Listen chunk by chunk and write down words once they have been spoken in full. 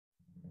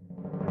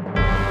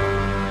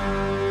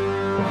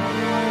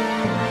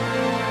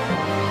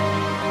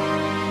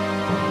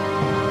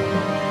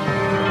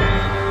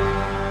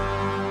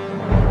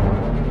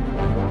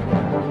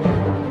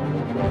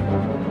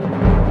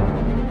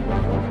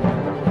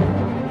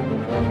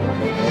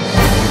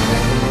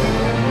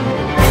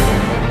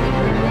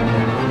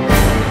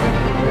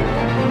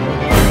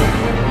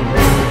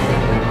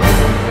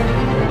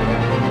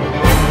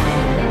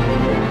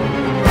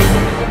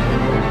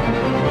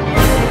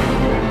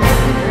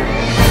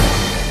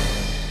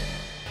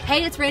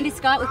Hey, it's Randy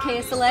Scott with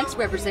KSLX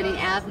representing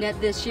Avnet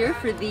this year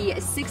for the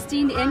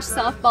 16-inch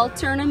softball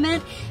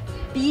tournament.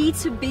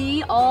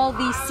 B2B, all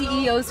the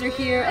CEOs are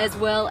here as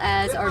well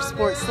as our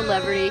sports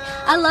celebrity.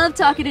 I love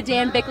talking to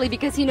Dan Bickley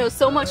because he knows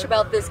so much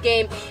about this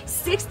game.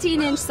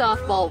 16-inch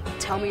softball,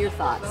 tell me your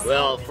thoughts.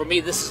 Well, for me,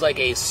 this is like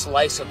a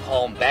slice of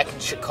home. Back in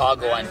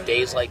Chicago on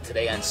days like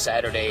today, on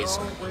Saturdays,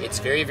 it's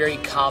very, very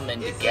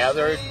common to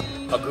gather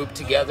a group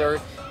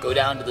together, go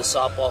down to the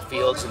softball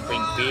fields and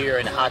bring beer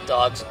and hot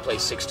dogs and play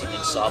 16-inch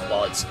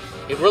softball.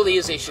 It really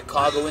is a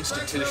Chicago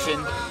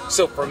institution.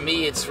 So for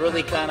me, it's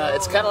really kind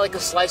of like a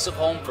slice of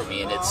home for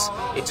me, and it's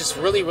just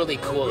really, really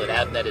cool that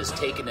Avnet has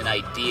taken an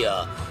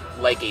idea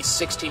like a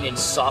 16-inch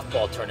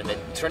softball tournament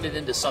and turned it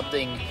into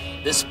something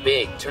this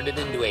big, turned it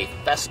into a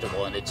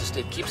festival, and it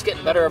keeps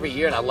getting better every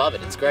year, and I love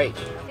it. It's great.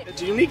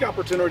 It's a unique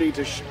opportunity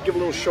to give a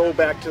little show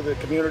back to the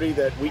community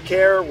that we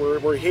care,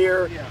 we're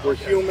here, we're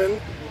human.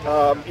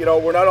 You know,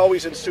 we're not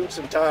always in suits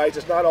and ties.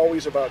 It's not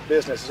always about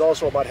business. It's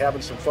also about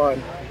having some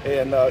fun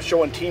and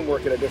showing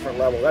teamwork at a different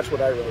level. That's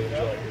what I really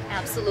enjoy.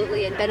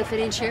 Absolutely, and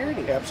benefiting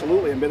charity.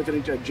 Absolutely, and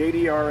benefiting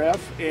JDRF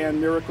and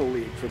Miracle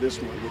League for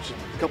this one, which is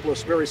a couple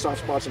of very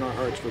soft spots in our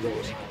hearts for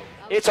those.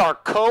 It's our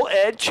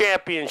Coed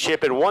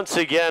Championship, and once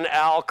again,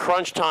 Al,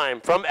 Crunch Time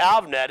from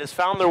Avnet has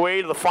found their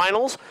way to the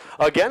finals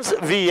against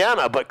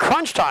Vienna. But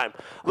Crunch Time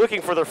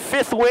looking for their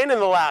 5th win in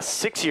the last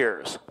 6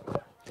 years.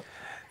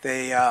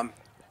 They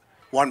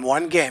won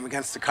one game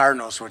against the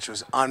Cardinals, which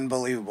was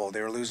unbelievable.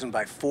 They were losing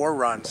by 4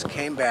 runs,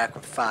 came back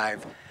with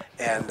 5,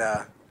 and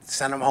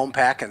sent them home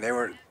packing. They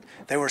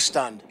were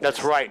stunned.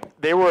 That's right.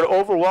 They were an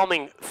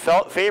overwhelming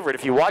favorite.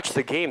 If you watch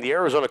the game, the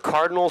Arizona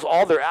Cardinals,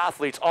 all their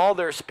athletes, all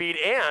their speed,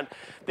 and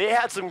they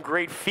had some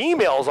great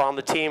females on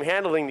the team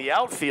handling the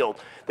outfield.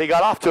 They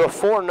got off to a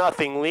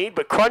 4-0 lead,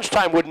 but Crunch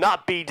Time would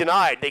not be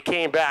denied. They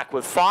came back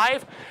with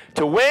 5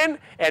 to win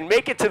and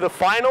make it to the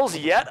finals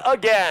yet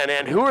again.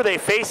 And who are they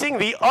facing?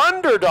 The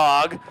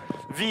underdog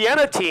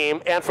Vienna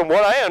team. And from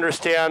what I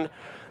understand,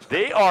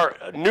 they are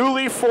a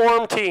newly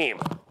formed team.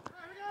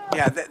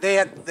 Yeah,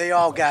 they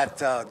all got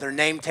their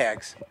name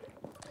tags.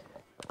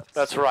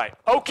 That's right.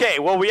 Okay,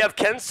 well, we have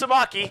Ken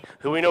Samaki,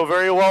 who we know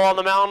very well on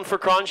the mound for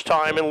Crunch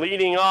Time, and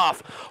leading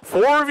off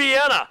for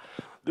Vienna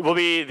will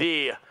be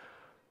the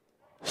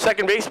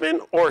second baseman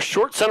or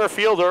short center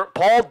fielder,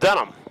 Paul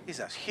Denham. He's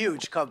a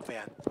huge Cub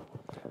fan.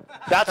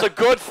 That's a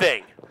good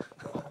thing.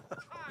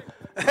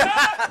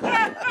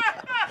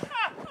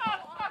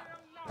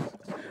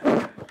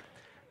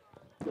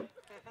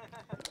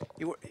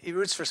 He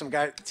roots for some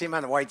team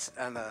on the whites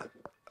on the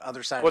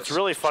other side. What's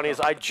really funny is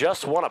I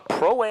just won a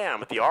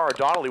Pro-Am at the R.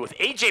 Donnelly with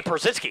A.J.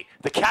 Persitsky,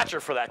 the catcher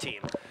for that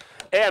team.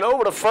 And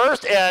over to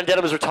first, and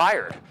Denham is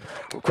retired.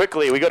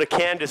 Quickly, we go to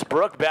Candace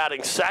Brooke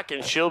batting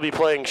second. She'll be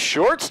playing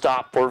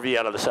shortstop for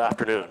Vienna this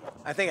afternoon.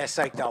 I think I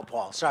psyched out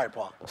Paul. Sorry,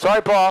 Paul.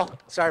 Sorry, Paul.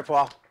 Sorry,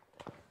 Paul.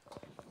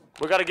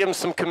 We got to give him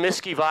some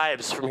Comiskey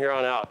vibes from here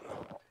on out.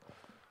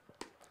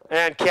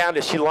 And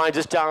Candace, she lines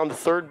us down the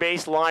third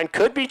base line.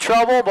 Could be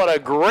trouble, but a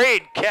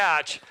great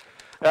catch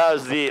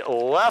as the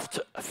left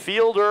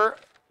fielder,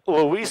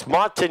 Luis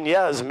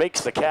Montañez,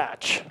 makes the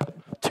catch.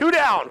 2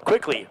 down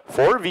quickly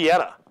for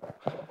Vienna.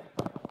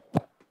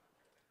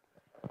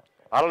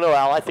 I don't know,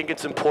 Al. I think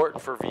it's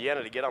important for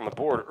Vienna to get on the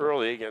board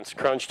early against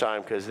Crunch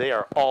Time because they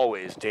are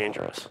always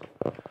dangerous.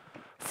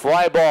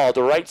 Fly ball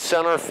to right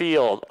center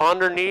field.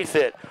 Underneath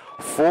it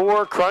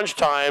for Crunch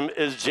Time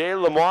is Jay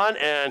Lamont,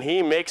 and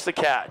he makes the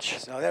catch.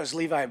 So that was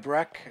Levi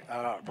Brock.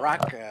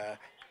 What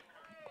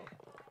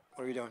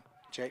are you doing,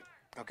 Jay?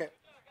 Okay.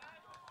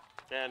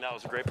 And that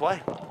was a great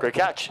play. Great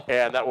catch.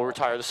 And that will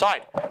retire the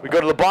side. We go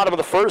to the bottom of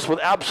the first with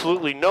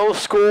absolutely no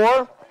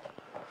score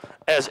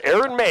as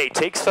Aaron May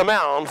takes the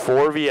mound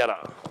for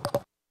Vienna.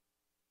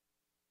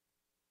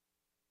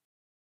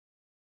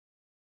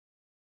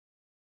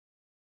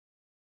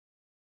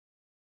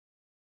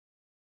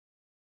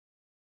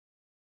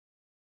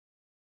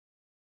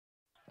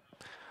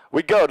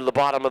 We go to the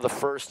bottom of the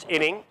first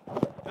inning.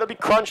 It'll be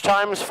Crunch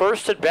Time's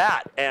first at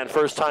bat and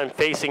first time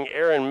facing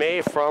Aaron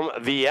May from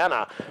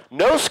Vienna.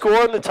 No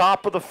score in the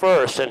top of the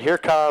first, and here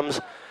comes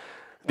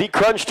the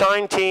Crunch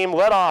Time team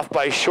led off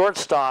by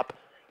shortstop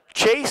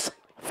Chase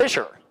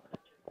Fisher.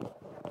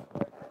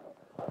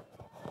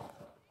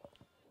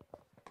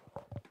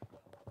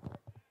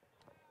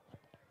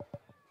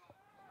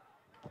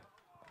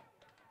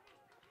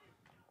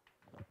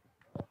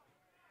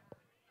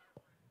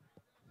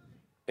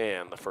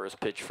 And the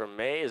first pitch from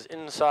May is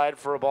inside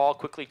for a ball,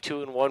 quickly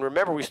 2-1.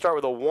 Remember, we start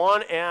with a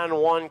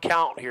 1-1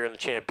 count here in the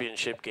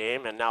championship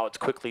game, and now it's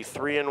quickly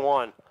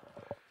 3-1.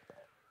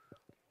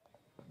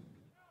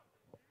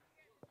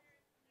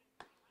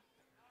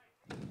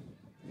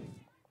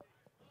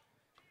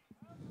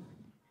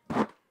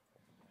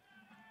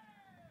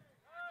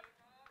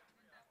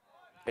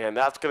 And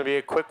that's going to be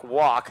a quick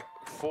walk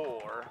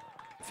for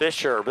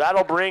Fisher.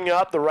 That'll bring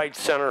up the right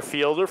center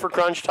fielder for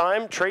crunch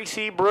time,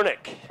 Tracy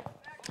Brunick.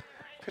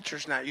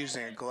 Pitcher's not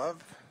using a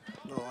glove.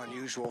 A little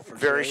unusual for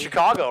Very Jay.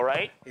 Chicago,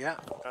 right? Yeah.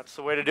 That's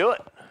the way to do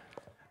it.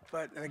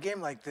 But in a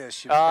game like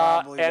this, you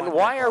probably And want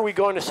why that are glove. we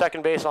going to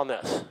second base on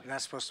this? You're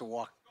not supposed to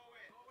walk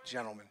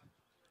gentlemen.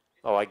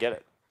 Oh, I get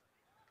it.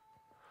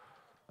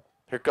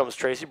 Here comes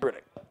Tracy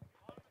Brunick.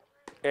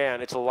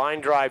 And it's a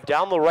line drive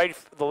down the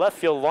left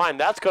field line.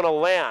 That's going to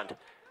land.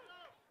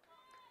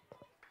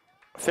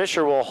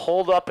 Fisher will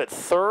hold up at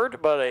third,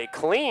 but a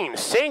clean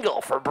single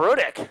for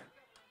Brunick.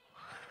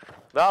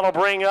 That'll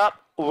bring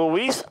up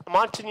Luis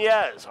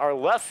Montañez, our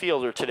left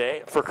fielder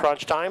today for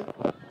crunch time.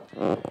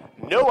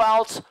 No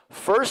outs,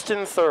 first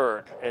and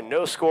third, and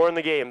no score in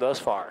the game thus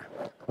far.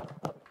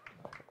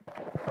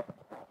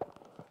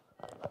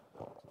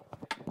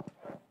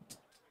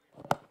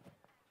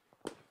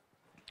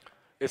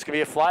 It's going to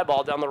be a fly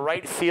ball down the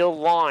right field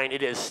line.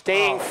 It is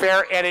staying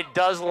fair, and it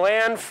does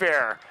land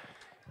fair.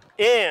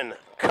 In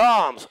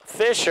comes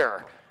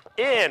Fisher.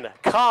 In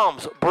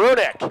comes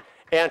Brunick.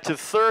 And to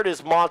third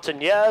is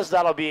Montañez.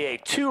 That'll be a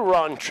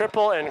 2-run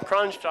triple, and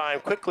crunch time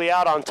quickly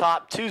out on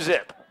top,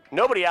 2-zip.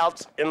 Nobody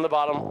outs in the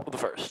bottom of the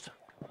first.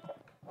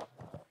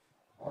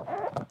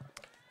 I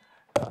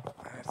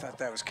thought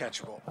that was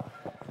catchable.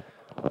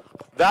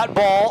 That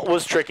ball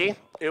was tricky.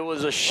 It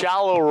was a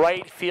shallow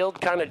right field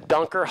kind of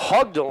dunker,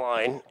 hugged the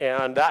line,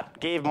 and that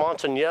gave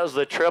Montañez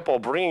the triple,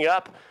 bringing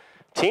up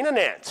Tina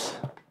Nance.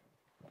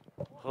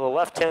 The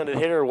left-handed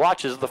hitter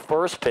watches the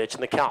first pitch,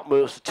 and the count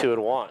moves to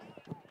 2-1.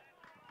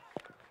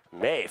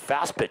 May,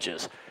 fast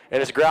pitches,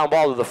 and it's a ground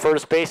ball to the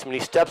first baseman. He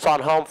steps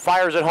on home,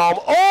 fires it home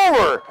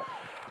over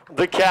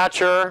the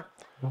catcher,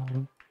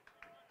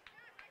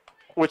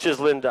 which is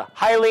Linda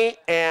Hiley,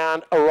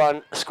 and a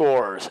run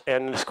scores.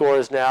 And the score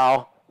is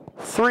now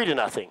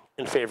 3-0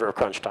 in favor of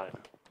crunch time.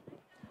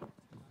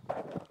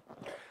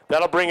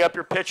 That'll bring up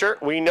your pitcher.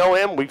 We know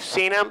him, we've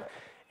seen him,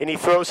 and he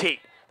throws heat.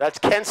 That's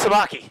Ken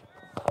Samaki.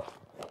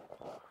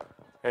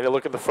 And you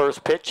look at the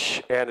first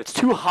pitch, and it's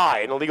too high,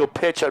 an illegal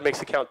pitch that makes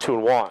the count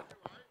 2-1.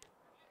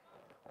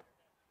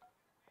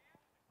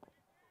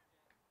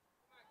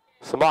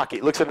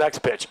 Samaki looks at the next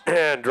pitch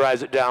and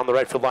drives it down the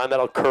right field line.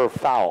 That'll curve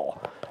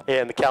foul.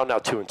 And the count now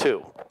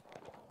 2-2.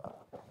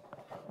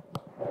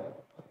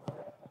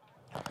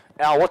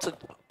 Al, what's a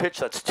pitch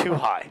that's too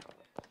high?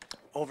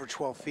 Over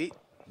 12 feet.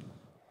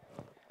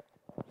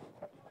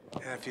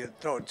 And if you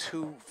throw it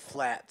too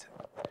flat,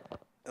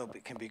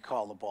 it can be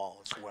called a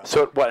ball as well.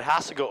 So what, it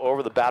has to go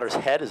over the batter's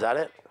head? Is that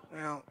it?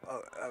 Well,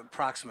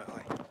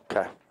 approximately.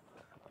 Okay.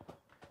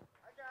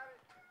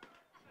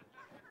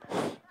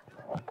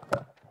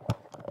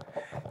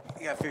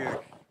 You got to figure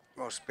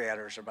most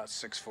batters are about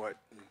 6 foot.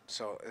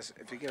 So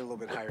if you get a little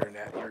bit higher than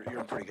that, you're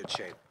in pretty good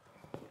shape.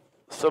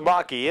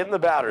 Samaki in the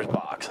batter's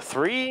box.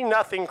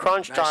 3-0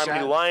 crunch Nice time. shot.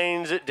 He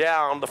lines it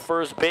down the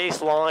first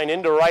base line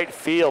into right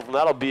field, and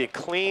that'll be a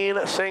clean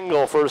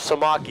single for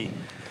Samaki.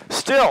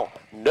 Still,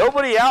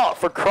 nobody out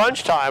for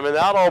crunch time, and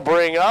that'll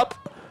bring up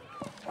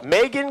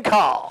Megan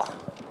Call.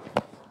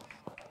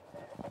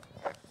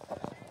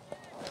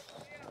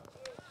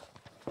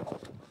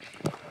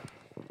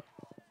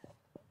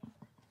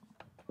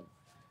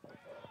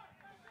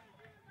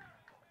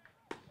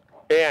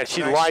 And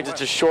she Nice lines swing. it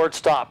to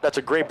shortstop. That's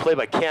a great play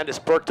by Candace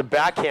Burke to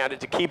backhand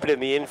it to keep it in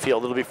the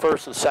infield. It'll be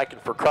first and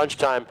second for crunch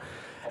time.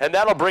 And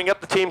that'll bring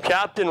up the team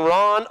captain,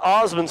 Ron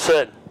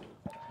Osmondson.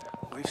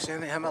 We've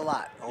seen him a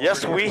lot. over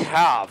Yes, the we years.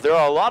 have. There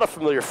are a lot of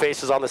familiar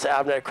faces on this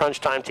Avnet crunch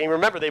time team.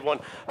 Remember, they've won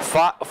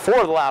 4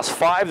 of the last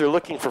 5. They're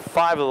looking for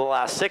 5 of the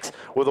last 6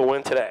 with a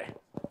win today.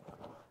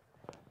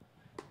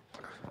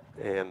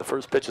 And the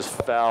first pitch is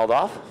fouled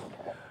off.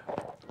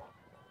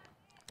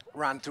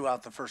 Ron threw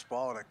out the first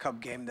ball at a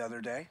Cub game the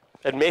other day.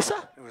 At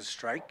Mesa? It was a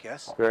strike,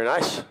 yes. Very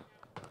nice.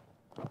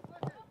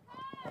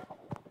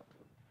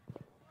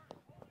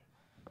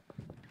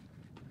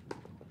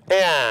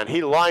 And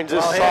he lines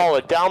this Well hit.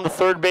 solid down the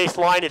third base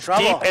line. It's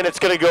Trouble. deep, and it's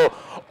going to go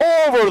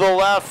over the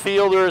left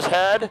fielder's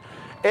head.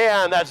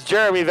 And that's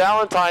Jeremy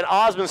Valentine.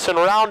 Osmondson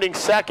rounding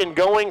second,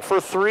 going for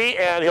 3,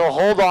 and he'll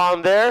hold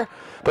on there.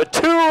 But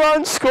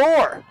 2-run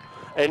score.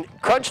 And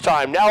crunch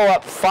time now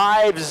up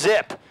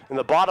 5-zip in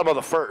the bottom of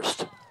the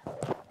first.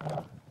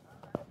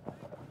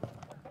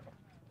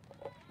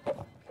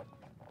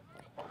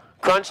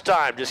 Crunch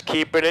time, just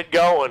keeping it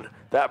going.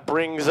 That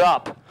brings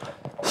up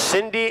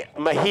Cindy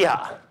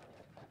Mejia.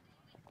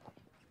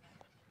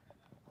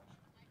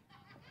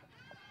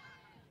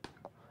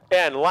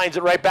 And lines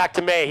it right back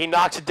to May. He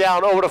knocks it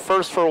down over to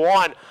first for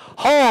 1.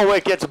 Oh,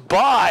 it gets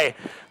by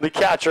the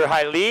catcher,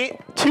 Hailey.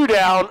 2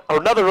 down,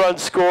 another run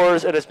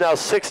scores, and it's now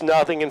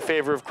 6-0 in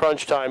favor of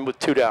crunch time with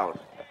 2 down.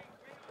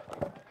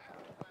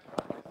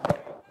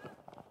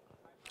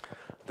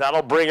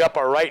 That'll bring up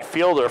our right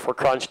fielder for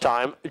crunch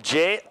time,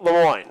 Jay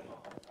Lemoyne.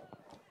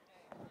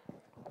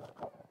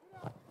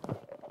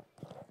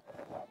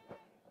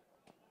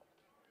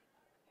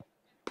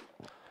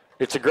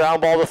 It's a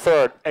ground ball to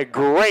third. A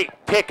great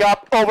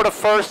pickup over to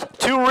first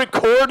to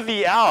record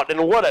the out.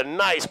 And what a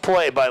nice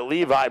play by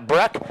Levi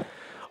Breck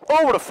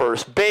over to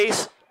first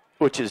base,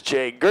 which is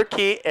Jay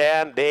Gerke,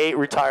 and they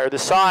retire the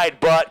side.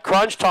 But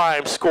crunch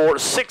time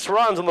scores 6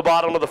 runs in the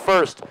bottom of the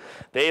first.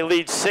 They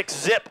lead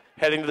 6-zip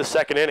heading to the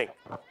second inning.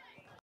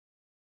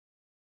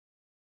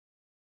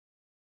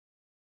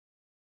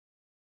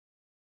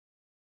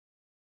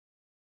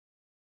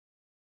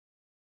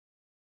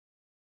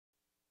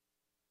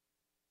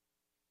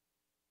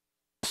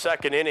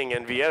 Second inning,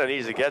 and Vienna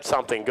needs to get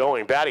something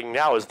going. Batting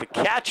now is the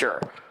catcher,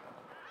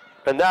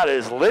 and that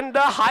is Linda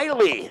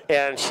Hiley,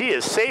 and she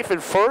is safe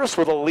at first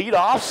with a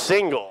leadoff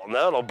single, and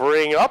that'll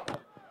bring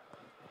up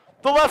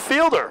the left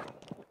fielder,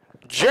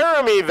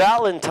 Jeremy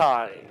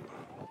Valentine.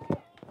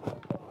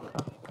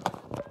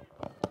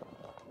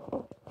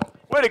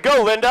 Way to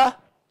go, Linda.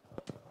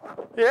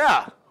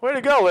 Yeah, way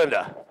to go,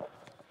 Linda.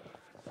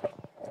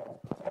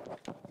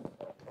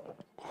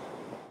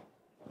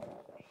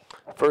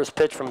 First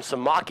pitch from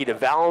Samaki to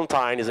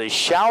Valentine is a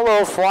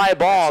shallow fly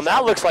ball, and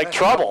that looks like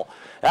trouble.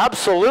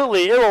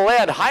 Absolutely, it'll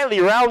land highly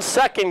round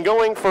second,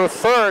 going for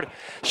third.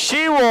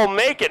 She will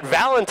make it.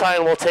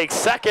 Valentine will take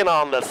second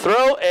on the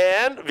throw,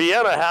 and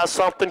Vienna has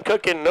something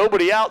cooking.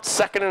 Nobody out,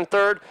 second and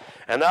third,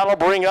 and that'll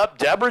bring up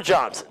Deborah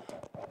Johnson.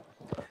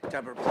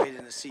 Deborah played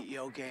in the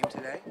CEO game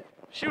today.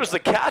 She was the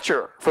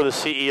catcher for the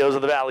CEOs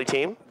of the Valley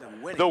team.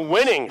 The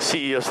winning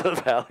CEOs of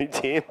the Valley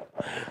team.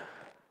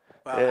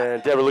 Well,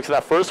 and Deborah looks at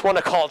that first one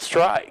to call it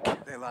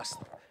strike. They lost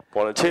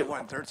 1-2. They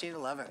won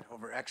 13-11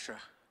 over extra.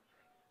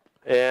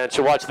 And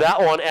she'll watch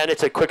that one, and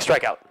it's a quick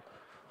strikeout.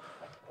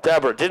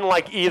 Deborah didn't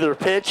like either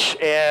pitch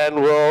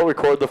and will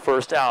record the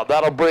first out.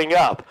 That'll bring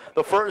up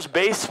the first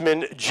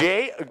baseman,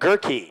 Jay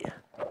Gerke.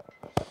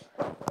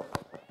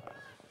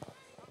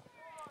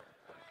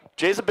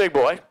 Jay's a big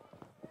boy.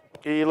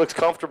 He looks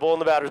comfortable in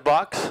the batter's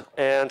box,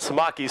 and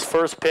Samaki's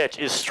first pitch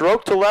is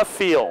stroked to left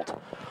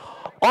field.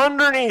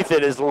 Underneath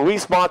it is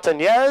Luis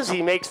Montañez.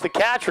 He makes the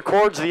catch,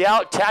 records the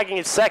out. Tagging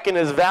at second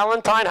is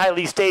Valentine.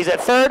 Hiley stays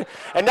at third,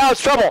 and now it's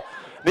trouble.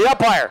 The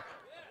umpire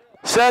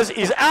says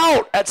he's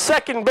out at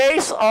second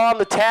base on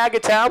the tag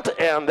attempt,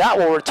 and that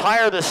will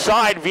retire the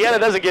side. Vienna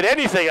doesn't get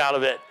anything out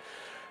of it.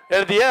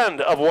 And at the end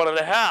of 1.5,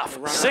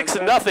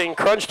 6-0,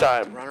 crunch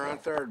time. Runner on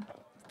third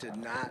did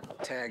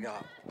not tag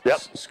up. Yep.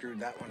 Screwed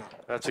that one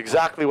up. That's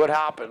exactly what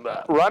happened.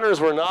 Runners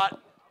were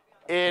not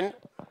in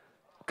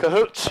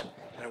cahoots.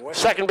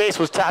 Second base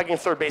was tagging,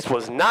 third base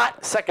was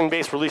not. Second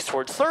base released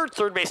towards third,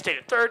 third base stayed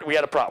at third. We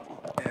had a problem.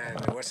 And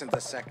it wasn't the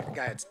second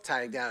guy that's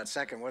tagged down at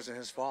second, wasn't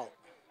his fault.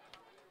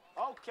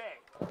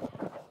 Okay.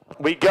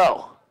 We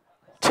go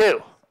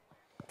to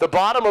the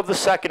bottom of the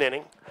second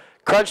inning.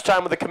 Crunch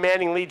time with a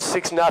commanding lead,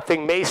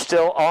 6-0. May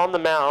still on the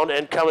mound,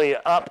 and coming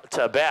up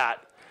to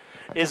bat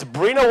is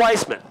Brina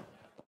Weissman.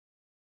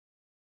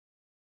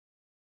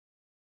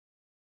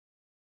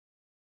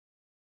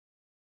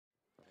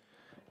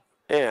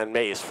 And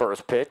May's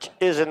first pitch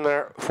is in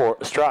there for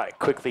a strike.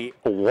 Quickly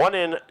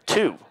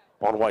 1-2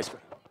 on Weissman.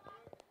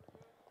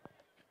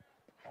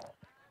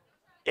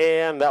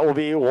 And that will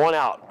be 1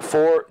 out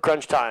for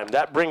crunch time.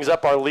 That brings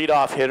up our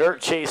leadoff hitter,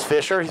 Chase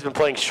Fisher. He's been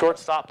playing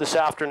shortstop this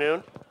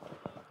afternoon.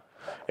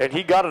 And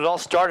he got it all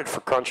started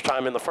for crunch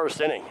time in the first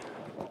inning.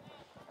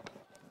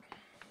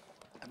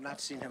 I've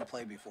not seen him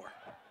play before,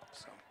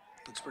 so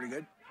looks pretty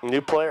good. New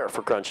player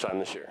for crunch time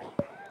this year.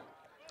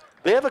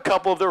 They have a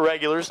couple of their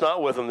regulars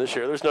not with them this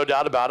year. There's no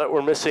doubt about it.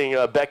 We're missing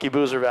Becky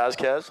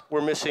Boozer-Vazquez.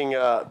 We're missing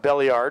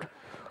Belliard.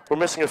 We're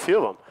missing a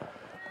few of them.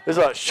 There's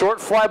a short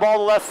fly ball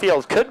to left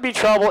field. Could be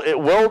trouble. It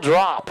will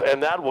drop,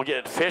 and that will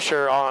get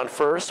Fisher on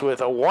first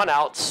with a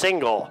 1-out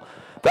single.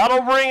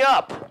 That'll bring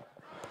up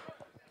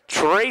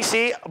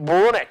Tracy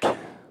Brunick.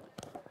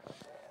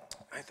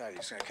 I thought he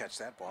was going to catch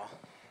that ball.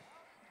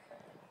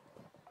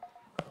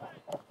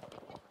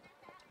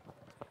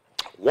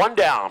 1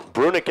 down.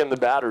 Brunick in the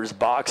batter's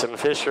box and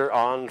Fisher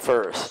on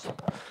first.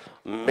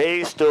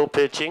 May still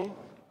pitching.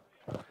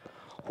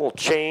 Will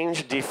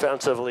change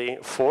defensively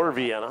for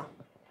Vienna.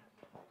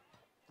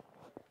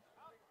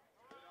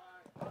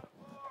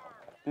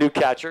 New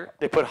catcher.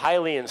 They put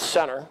Hiley in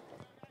center.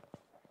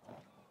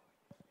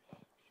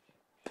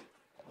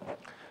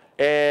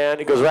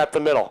 And it goes right up the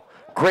middle.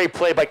 Great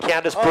play by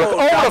Candace Brooke.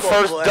 Over the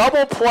first,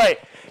 double play.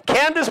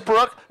 Candace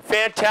Brooke,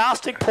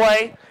 fantastic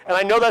play. And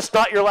I know that's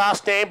not your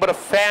last name, but a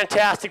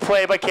fantastic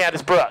play by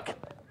Candace Brooke.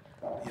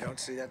 You don't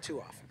see that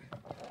too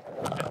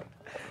often.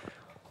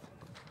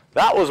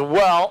 That was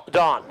well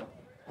done.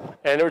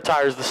 And it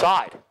retires the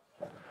side.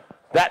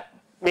 That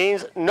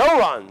means no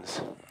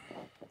runs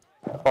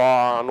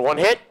on 1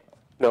 hit,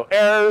 no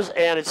errors,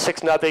 and it's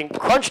 6-0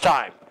 crunch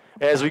time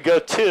as we go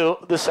to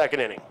the second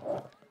inning.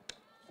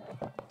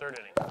 Third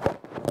inning.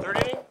 Third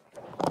inning.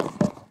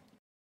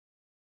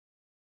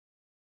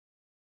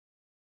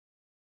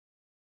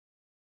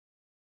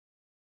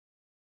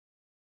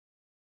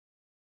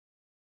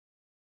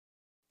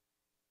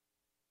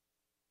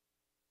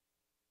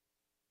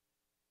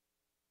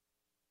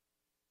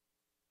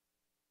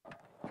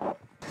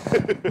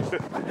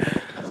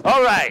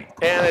 All right,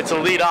 and it's a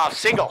leadoff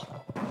single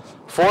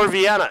for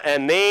Vienna,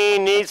 and they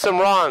need some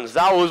runs.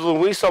 That was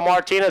Luisa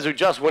Martinez, who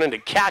just went into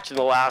catch in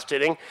the last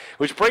inning,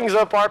 which brings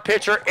up our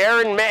pitcher,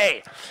 Aaron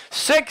May.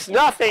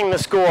 6-0 the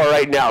score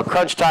right now.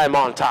 Crunch time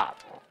on top.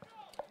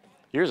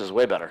 Yours is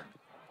way better.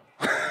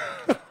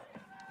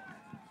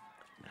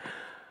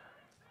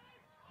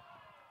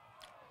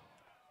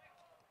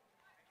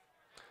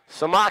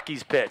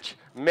 Samaki's pitch.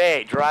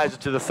 May drives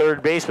it to the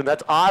third baseman.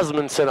 That's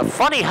Osmondson. A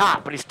funny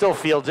hop, but he still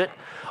fields it.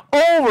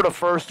 Over to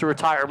first to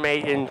retire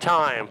May in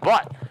time.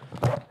 But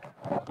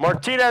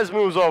Martinez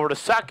moves over to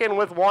second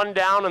with one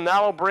down, and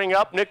that'll bring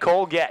up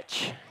Nicole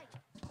Getch.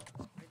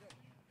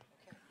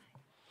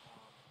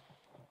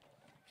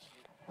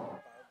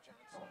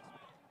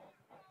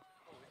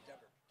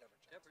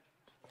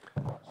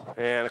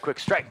 And a quick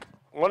strike.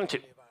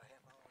 1-2.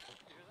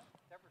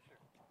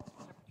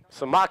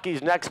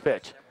 Samaki's next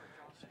pitch.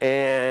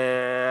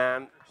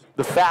 And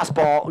the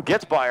fastball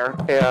gets by her,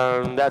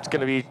 and that's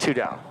going to be 2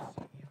 down.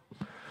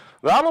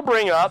 That'll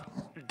bring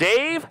up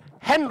Dave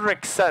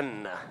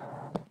Hendrickson.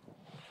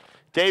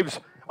 Dave's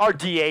our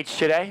DH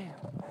today.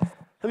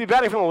 He'll be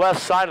batting from the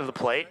left side of the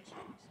plate,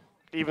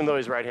 even though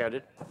he's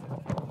right-handed.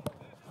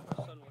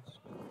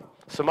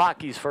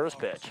 Samaki's first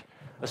pitch.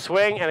 A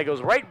swing, and it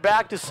goes right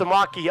back to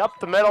Samaki up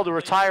the middle to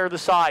retire the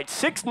side.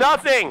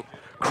 6-0.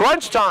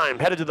 Crunch time,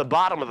 headed to the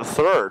bottom of the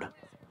third.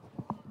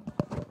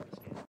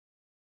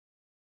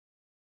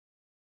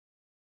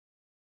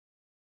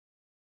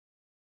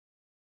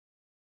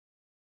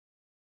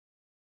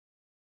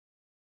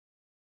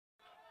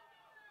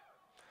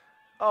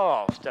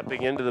 Oh,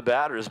 stepping into the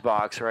batter's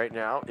box right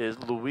now is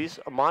Luis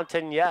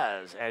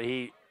Montañez, and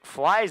he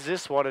flies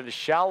this one into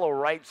shallow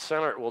right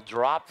center. It will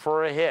drop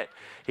for a hit.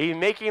 He's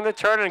making the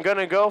turn and going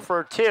to go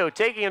for 2,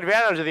 taking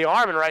advantage of the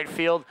arm in right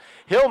field.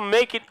 He'll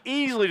make it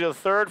easily to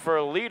third for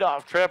a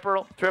leadoff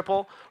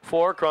triple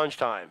for crunch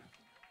time.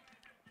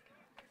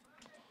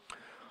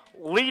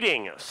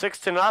 Leading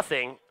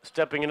 6-0,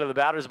 stepping into the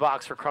batter's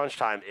box for crunch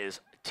time is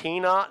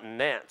Tina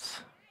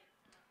Nance.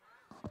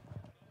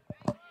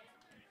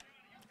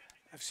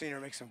 I've seen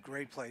her make some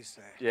great plays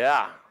today.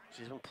 Yeah,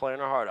 she's been playing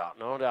her heart out,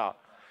 no doubt.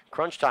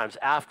 Crunch time's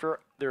after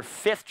their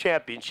 5th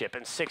championship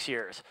in 6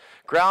 years.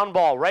 Ground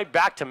ball right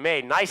back to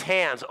May. Nice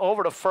hands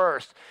over to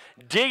first.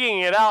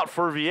 Digging it out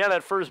for Vienna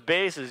at first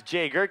base is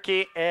Jay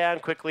Gerke,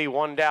 and quickly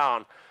 1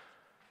 down.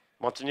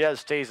 Montañez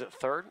stays at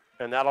third,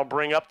 and that'll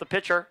bring up the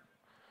pitcher,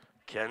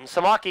 Ken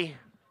Samaki.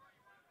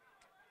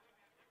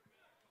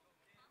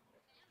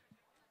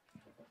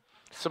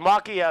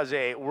 Samaki has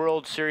a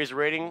World Series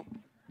rating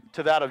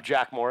to that of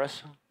Jack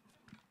Morris.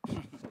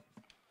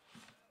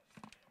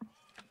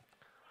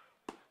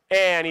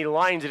 And he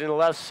lines it in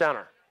left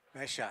center.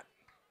 Nice shot.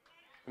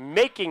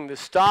 Making the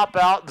stop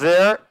out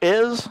there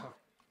is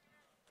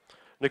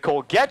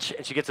Nicole Getch,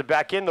 and she gets it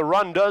back in. The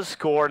run does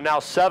score. Now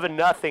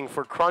 7-0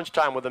 for crunch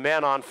time with a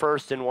man on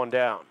first and 1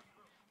 down.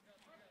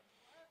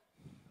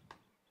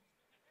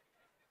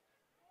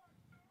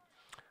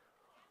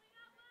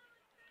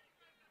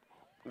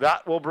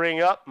 That will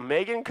bring up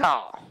Megan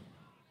Cowell.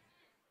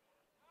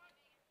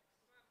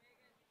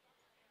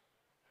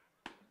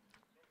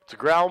 It's a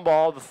ground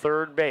ball to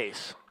third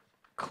base.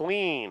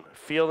 Clean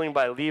fielding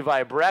by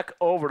Levi Breck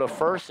over to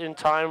first in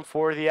time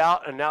for the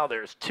out, and now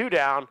there's 2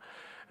 down,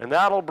 and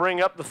that'll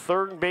bring up the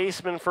third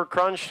baseman for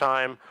crunch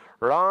time,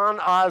 Ron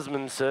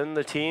Osmondson,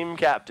 the team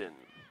captain.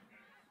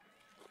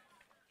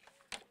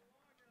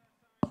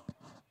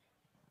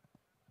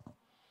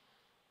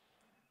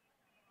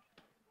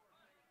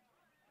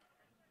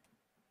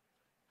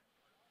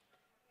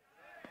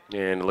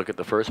 And look at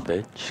the first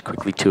pitch,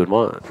 quickly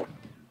 2-1.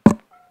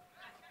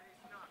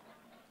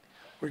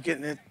 We're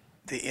getting at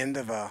the end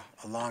of a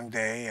long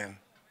day, and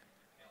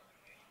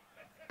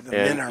the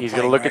men are he's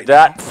going to look at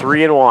that,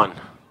 3-1.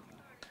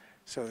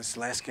 So this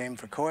last game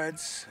for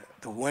Coeds.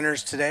 The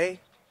winners today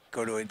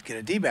go to get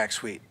a D-back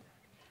suite.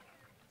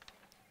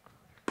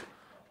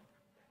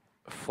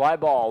 Fly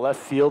ball, left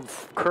field,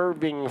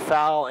 curving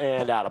foul,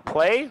 and out of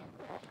play.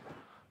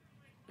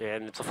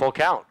 And it's a full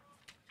count.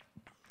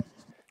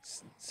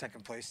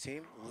 Second place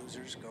team,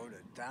 losers go to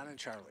Don and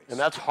Charlie's. And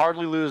that's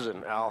hardly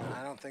losing, Al.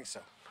 I don't think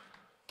so.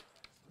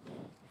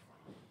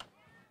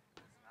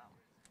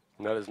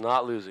 That is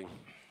not losing.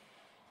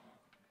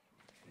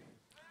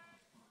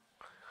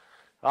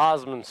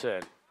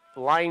 Osmondson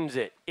lines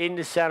it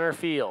into center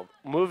field.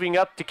 Moving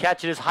up to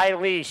catch it is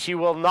Hailey. She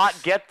will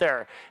not get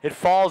there. It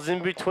falls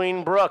in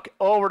between Brooke.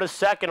 Over to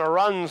second. A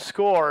run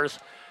scores.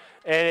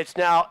 And it's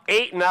now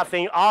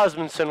 8-0.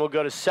 Osmondson will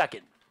go to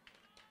second.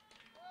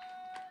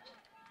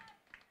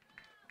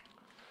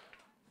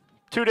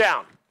 2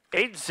 down.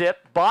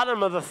 8-zip.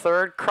 Bottom of the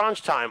third.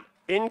 Crunch time.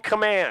 In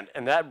command.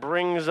 And that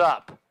brings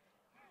up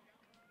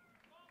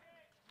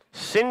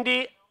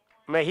Cindy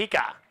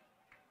Mejia.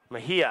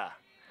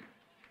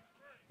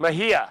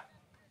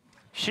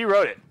 She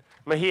wrote it.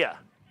 Mejia.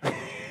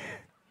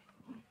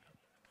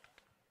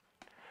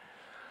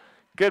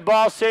 Good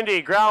ball,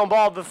 Cindy. Ground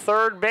ball to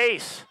third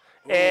base.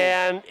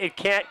 And it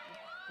can't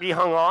be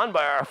hung on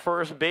by our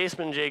first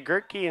baseman, Jay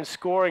Gerke, and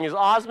scoring is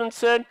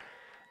Osmondson.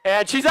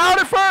 And she's out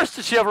at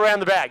first. She overran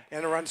the bag.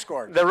 And a run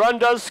scored. The run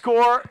does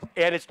score,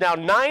 and it's now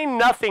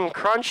 9-0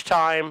 crunch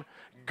time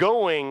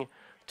going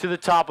to the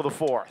top of the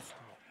fourth.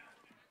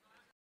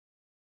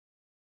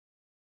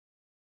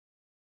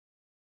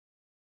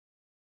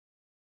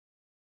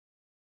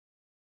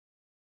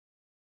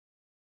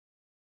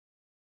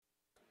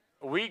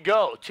 We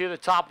go to the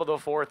top of the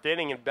fourth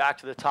inning, and back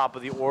to the top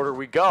of the order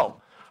we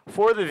go.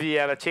 For the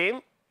Vienna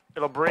team,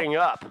 it'll bring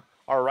up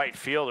our right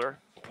fielder,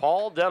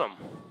 Paul Denham.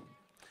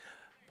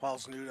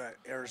 Paul's new to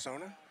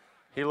Arizona.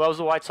 He loves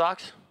the White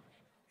Sox.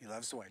 He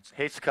loves the White Sox.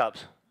 Hates the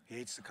Cubs. He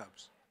hates the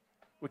Cubs.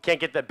 We can't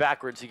get that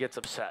backwards. He gets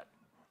upset.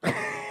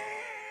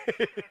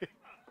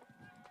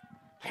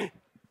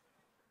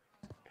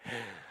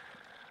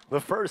 The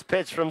first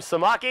pitch from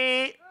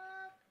Samaki.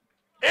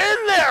 In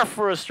there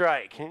for a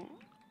strike.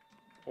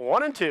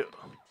 1-2.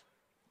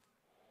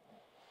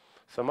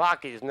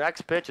 Samaki's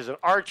next pitch is an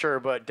archer,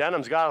 but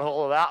Denham's got a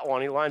hold of that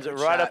one. He lines it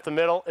right up the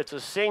middle. It's a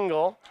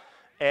single,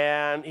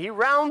 and he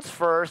rounds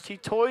first. He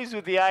toys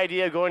with the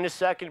idea of going to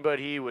second, but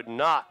he would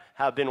not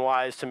have been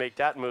wise to make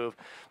that move.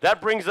 That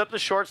brings up the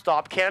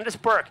shortstop, Candace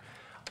Burke,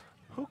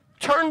 who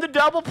turned the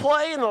double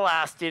play in the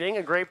last inning.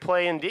 A great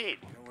play indeed.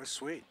 It was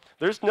sweet.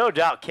 There's no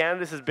doubt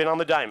Candace has been on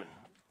the diamond.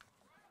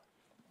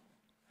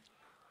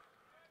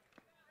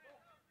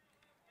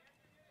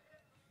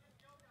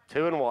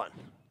 2-1.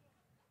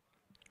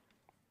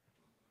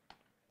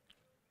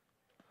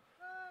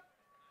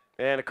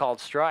 And a called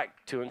strike,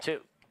 2-2.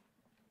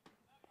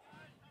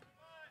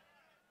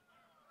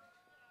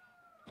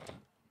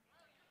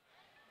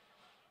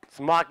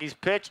 Samaki's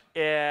pitch,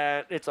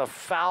 and it's a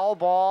foul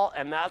ball,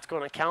 and that's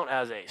going to count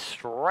as a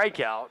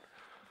strikeout.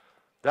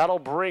 That'll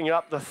bring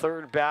up the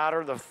third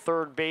batter, the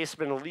third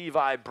baseman,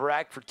 Levi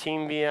Breck for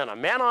Team Vienna.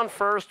 Man on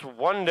first,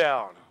 one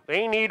down.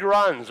 They need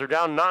runs. They're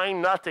down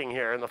 9-0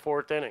 here in the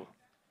fourth inning.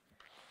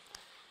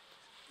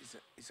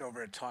 He's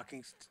over at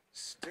Talking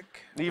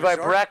Stick. Levi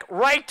Breck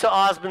right to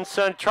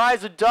Osmondson.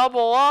 Tries a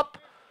double up.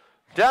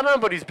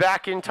 Denham, but he's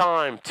back in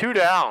time. 2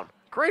 down.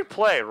 Great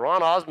play.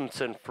 Ron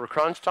Osmondson for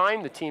crunch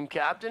time, the team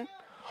captain,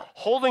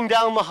 holding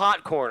down the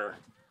hot corner.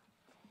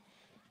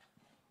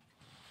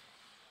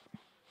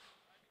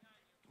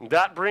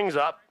 That brings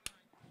up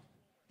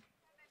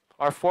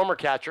our former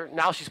catcher.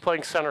 Now she's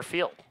playing center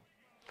field.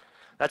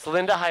 That's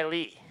Linda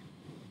Hailey.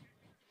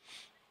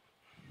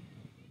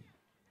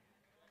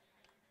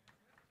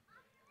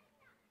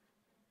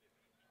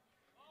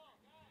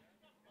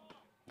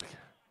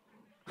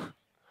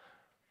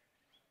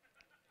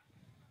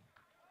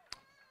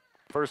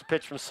 First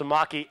pitch from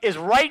Samaki is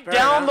right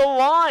down the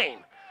line.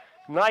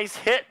 Nice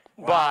hit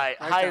by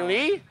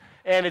Hailey.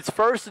 And it's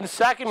first and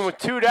second with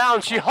 2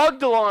 down. She hugged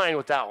the line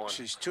with that one.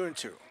 She's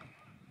 2-2.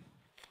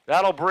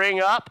 That'll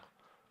bring up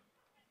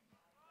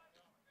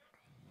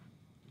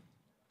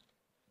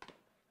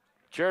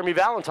Jeremy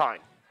Valentine.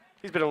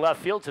 He's been in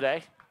left field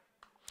today.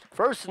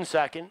 First and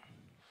second,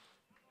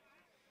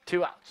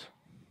 2 outs.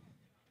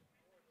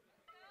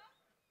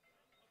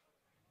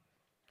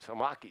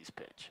 Samaki's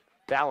pitch.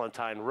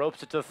 Valentine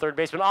ropes it to the third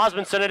baseman,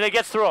 Osmondson, and it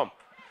gets through him.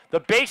 The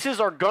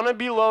bases are going to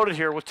be loaded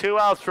here with 2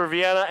 outs for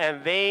Vienna,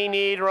 and they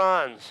need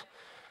runs.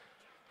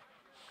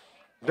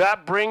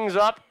 That brings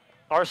up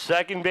our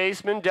second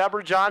baseman,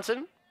 Deborah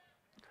Johnson.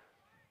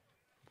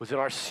 Was in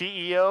our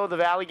CEO of the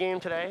Valley game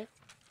today,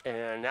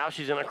 and now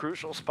she's in a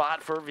crucial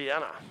spot for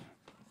Vienna.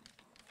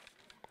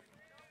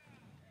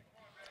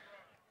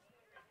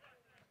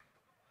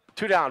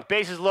 Two down,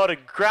 bases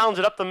loaded, grounds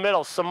it up the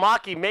middle.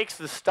 Samaki makes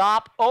the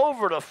stop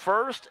over to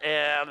first,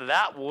 and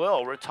that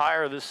will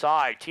retire the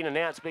side. Tina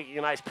Nance making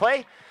a nice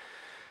play.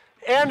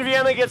 And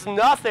Vienna gets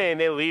nothing.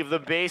 They leave the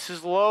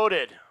bases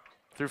loaded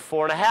through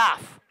 4.5.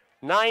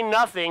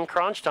 9-0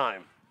 crunch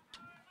time.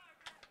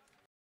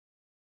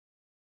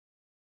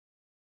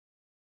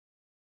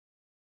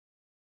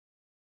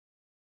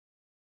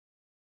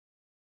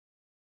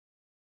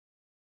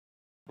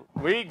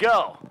 We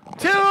go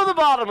to the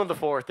bottom of the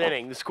fourth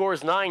inning. The score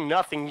is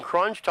 9-0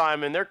 crunch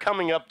time, and they're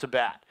coming up to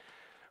bat.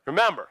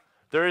 Remember,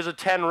 there is a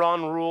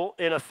 10-run rule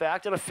in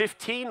effect and a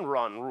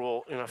 15-run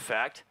rule in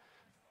effect.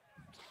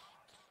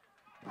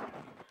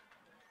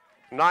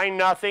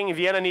 9-0.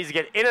 Vienna needs to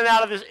get in and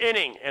out of this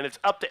inning, and it's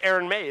up to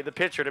Aaron May, the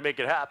pitcher, to make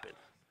it happen.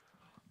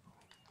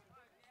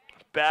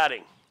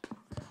 Batting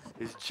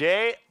is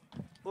Jay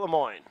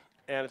Lemoyne,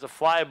 and it's a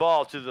fly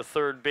ball to the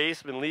third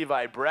baseman,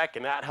 Levi Breck,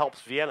 and that helps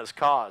Vienna's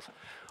cause.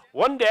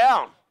 1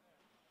 down,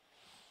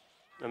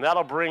 and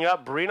that'll bring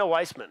up Brina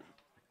Weissman.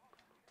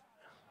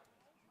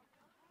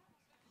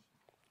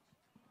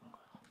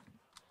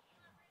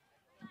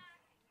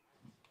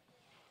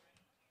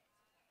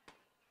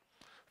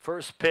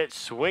 First pitch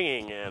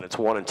swinging, and it's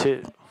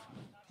 1-2.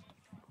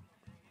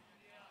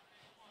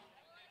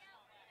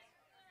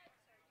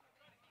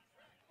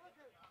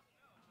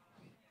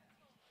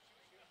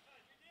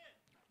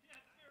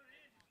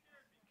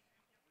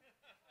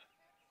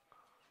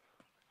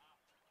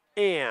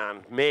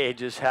 And May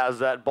just has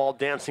that ball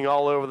dancing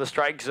all over the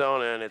strike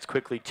zone, and it's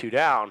quickly 2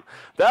 down.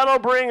 That'll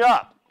bring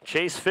up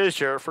Chase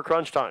Fisher for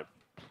crunch time.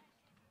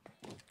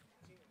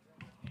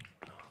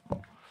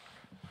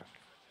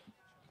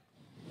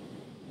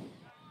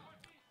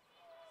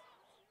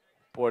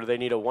 Boy, do they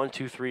need a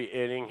 1-2-3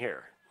 inning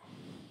here.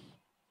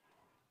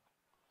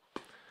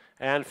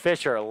 And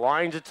Fisher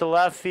lines it to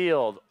left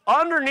field.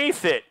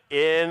 Underneath it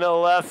in the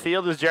left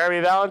field is Jeremy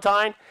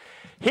Valentine.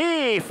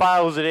 He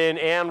files it in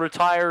and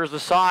retires the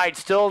side.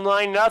 Still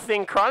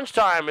 9-0 crunch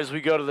time as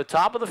we go to the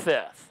top of the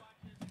 5th.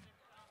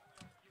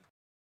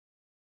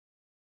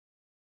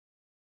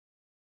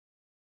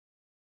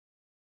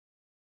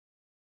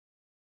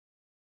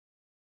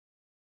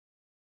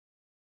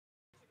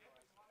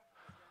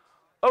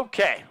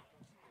 Okay,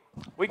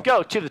 we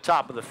go to the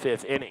top of the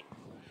 5th inning.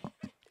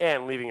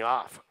 And leading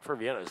off for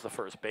Vienna is the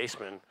first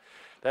baseman.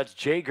 That's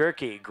Jay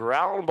Gerke,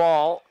 ground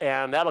ball,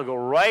 and that'll go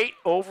right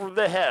over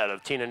the head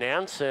of Tina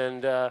Nance,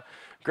 and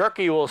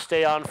Gerke will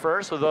stay on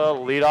first with a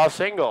leadoff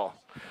single.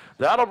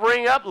 That'll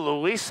bring up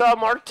Luisa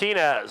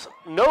Martinez.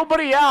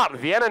 Nobody out.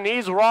 Vienna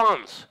needs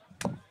runs.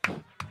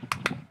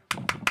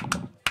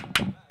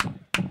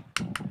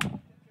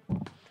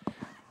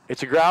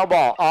 It's a ground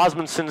ball.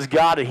 Osmundson's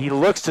got it. He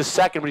looks to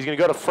second, but he's going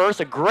to go to first.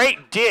 A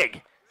great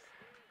dig.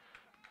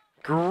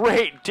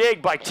 Great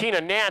dig by Tina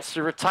Nance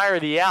to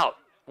retire the out.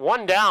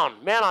 1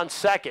 down, man on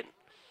second.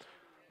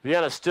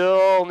 Vienna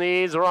still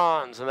needs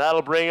runs, and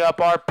that'll bring up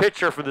our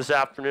pitcher for this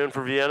afternoon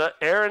for Vienna,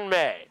 Aaron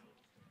May.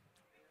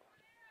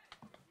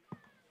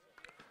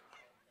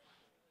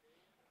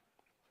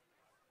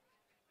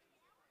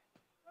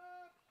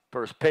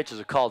 First pitch is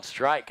a called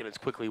strike, and it's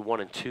quickly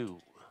 1-2.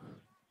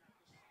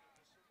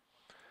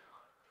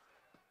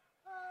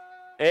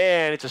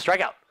 And it's a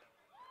strikeout.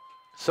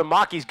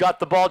 Samaki's got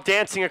the ball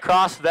dancing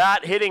across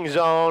that hitting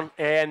zone,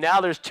 and now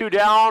there's 2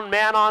 down,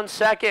 man on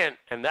second,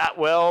 and that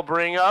will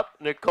bring up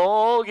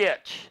Nicole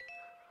Gitch.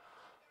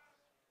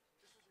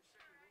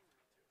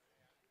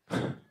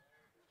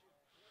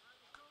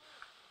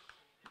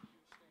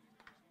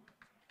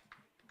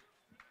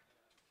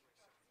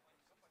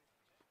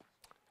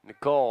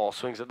 Nicole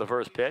swings at the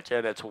first pitch,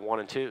 and it's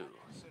 1-2.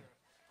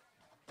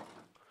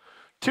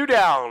 2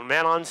 down,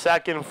 man on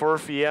second for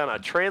Vienna,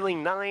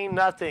 trailing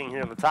 9-0 here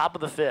at the top of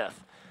the 5th.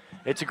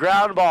 It's a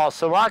ground ball.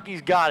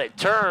 Samaki's got it.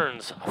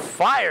 Turns,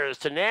 fires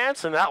to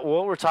Nance, and that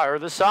will retire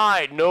the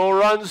side. No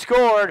runs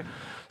scored.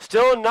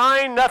 Still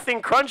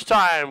 9-0 crunch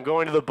time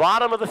going to the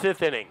bottom of the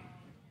 5th inning.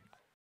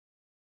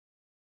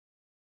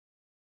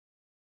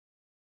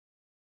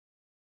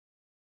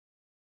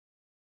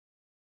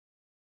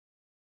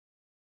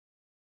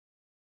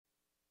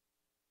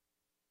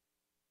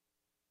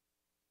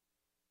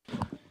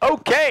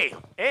 Okay,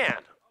 and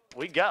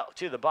we go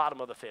to the bottom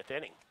of the 5th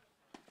inning.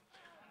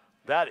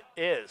 That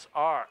is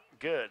our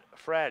good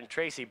friend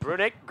Tracy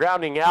Brunick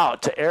grounding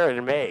out to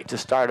Aaron May to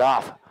start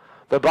off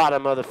the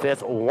bottom of the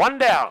 5th. 1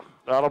 down.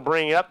 That'll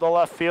bring up the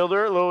left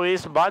fielder,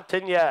 Luis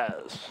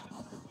Martinez.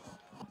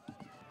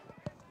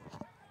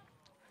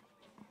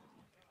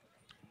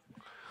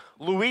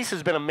 Luis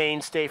has been a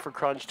mainstay for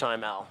crunch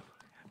time, Al.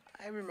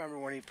 I remember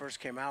when he first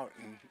came out,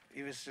 and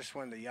he was just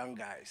one of the young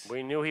guys.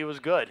 We knew he was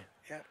good.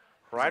 Yeah.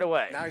 Right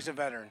away. Now he's a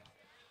veteran.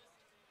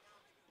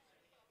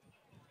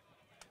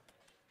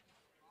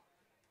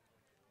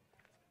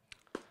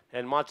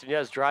 And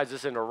Martinez drives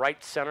this into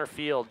right center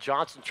field.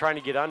 Johnson trying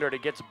to get under it.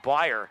 It gets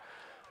Byer.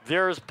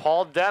 There's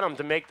Paul Denham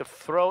to make the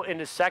throw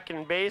into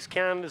second base.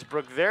 Candace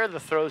Brook there.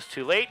 The throw's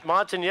too late.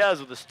 Martinez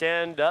with a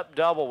stand-up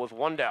double with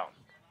 1 down.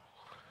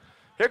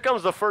 Here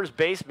comes the first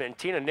baseman,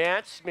 Tina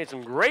Nance. She's made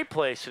some great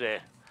plays today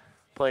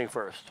playing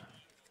first.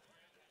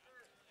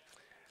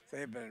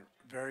 They've been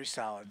very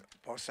solid,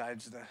 both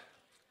sides of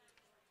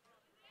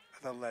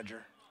the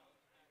ledger.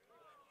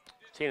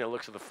 Tina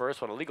looks at the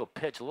first one. A legal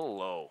pitch, a little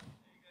low.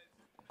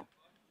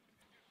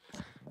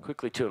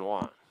 Quickly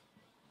 2-1.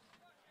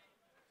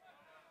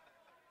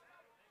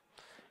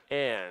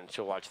 And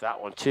she'll watch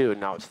that one too.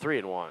 Now it's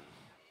 3-1.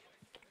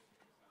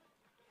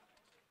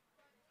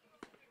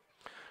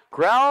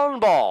 Ground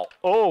ball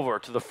over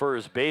to the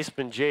first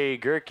baseman, Jay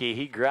Gerke.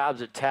 He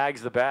grabs it,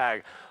 tags the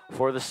bag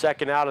for the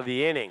second out of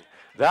the inning.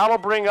 That'll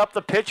bring up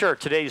the pitcher,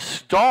 today's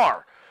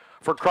star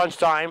for crunch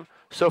time.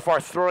 So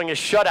far throwing a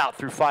shutout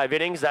through 5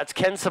 innings. That's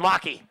Ken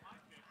Samaki.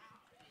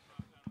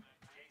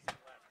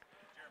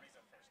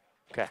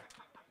 Okay.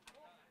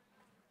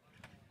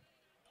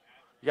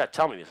 You got to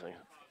tell me these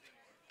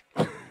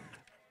things.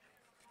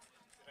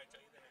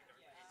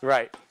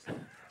 Right.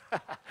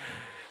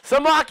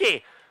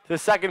 Samaki, the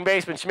second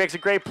baseman. She makes a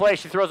great play.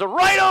 She throws it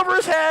right over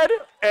his head,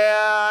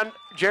 and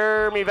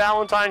Jeremy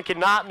Valentine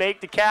cannot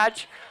make the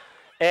catch.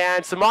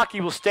 And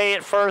Samaki will stay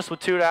at first with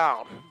 2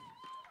 down.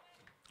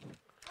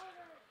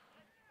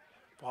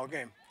 Ball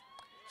game.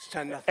 It's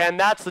 10-0. And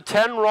that's the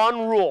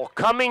 10-run rule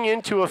coming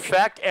into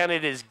effect, and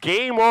it is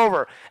game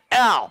over.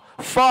 Al,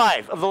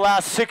 5 of the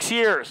last 6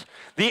 years,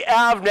 the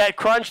Avnet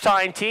Crunch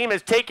Time team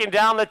has taken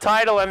down the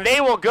title, and they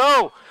will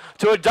go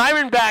to a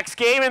Diamondbacks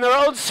game in their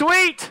own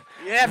suite.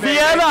 Yeah, baby.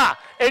 Vienna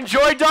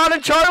Enjoy Don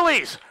and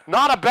Charlie's.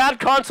 Not a bad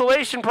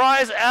consolation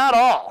prize at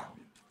all.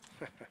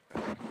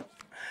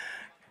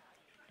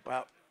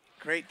 Well,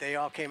 great. They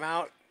all came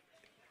out.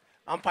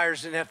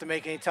 Umpires didn't have to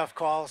make any tough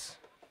calls.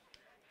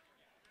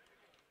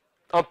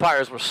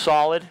 Umpires were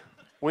solid.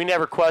 We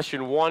never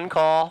questioned one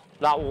call,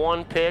 not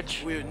one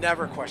pitch. We would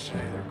never question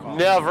any of their calls.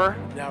 Never.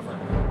 Never.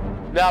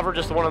 Never,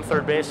 just the one on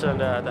third base and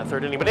that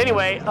third inning. But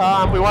anyway,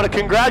 we want to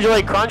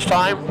congratulate Crunch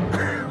Time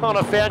on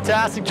a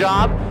fantastic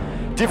job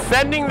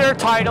defending their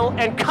title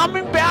and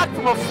coming back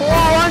from a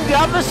 4-run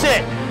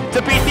deficit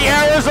to beat the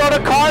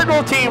Arizona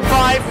Cardinal team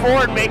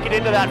 5-4 and make it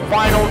into that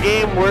final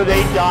game where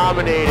they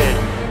dominated.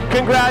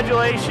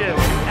 Congratulations,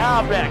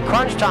 Avnet,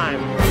 Crunch Time,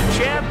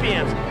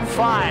 champions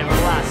 5 of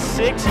the last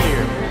 6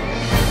 years.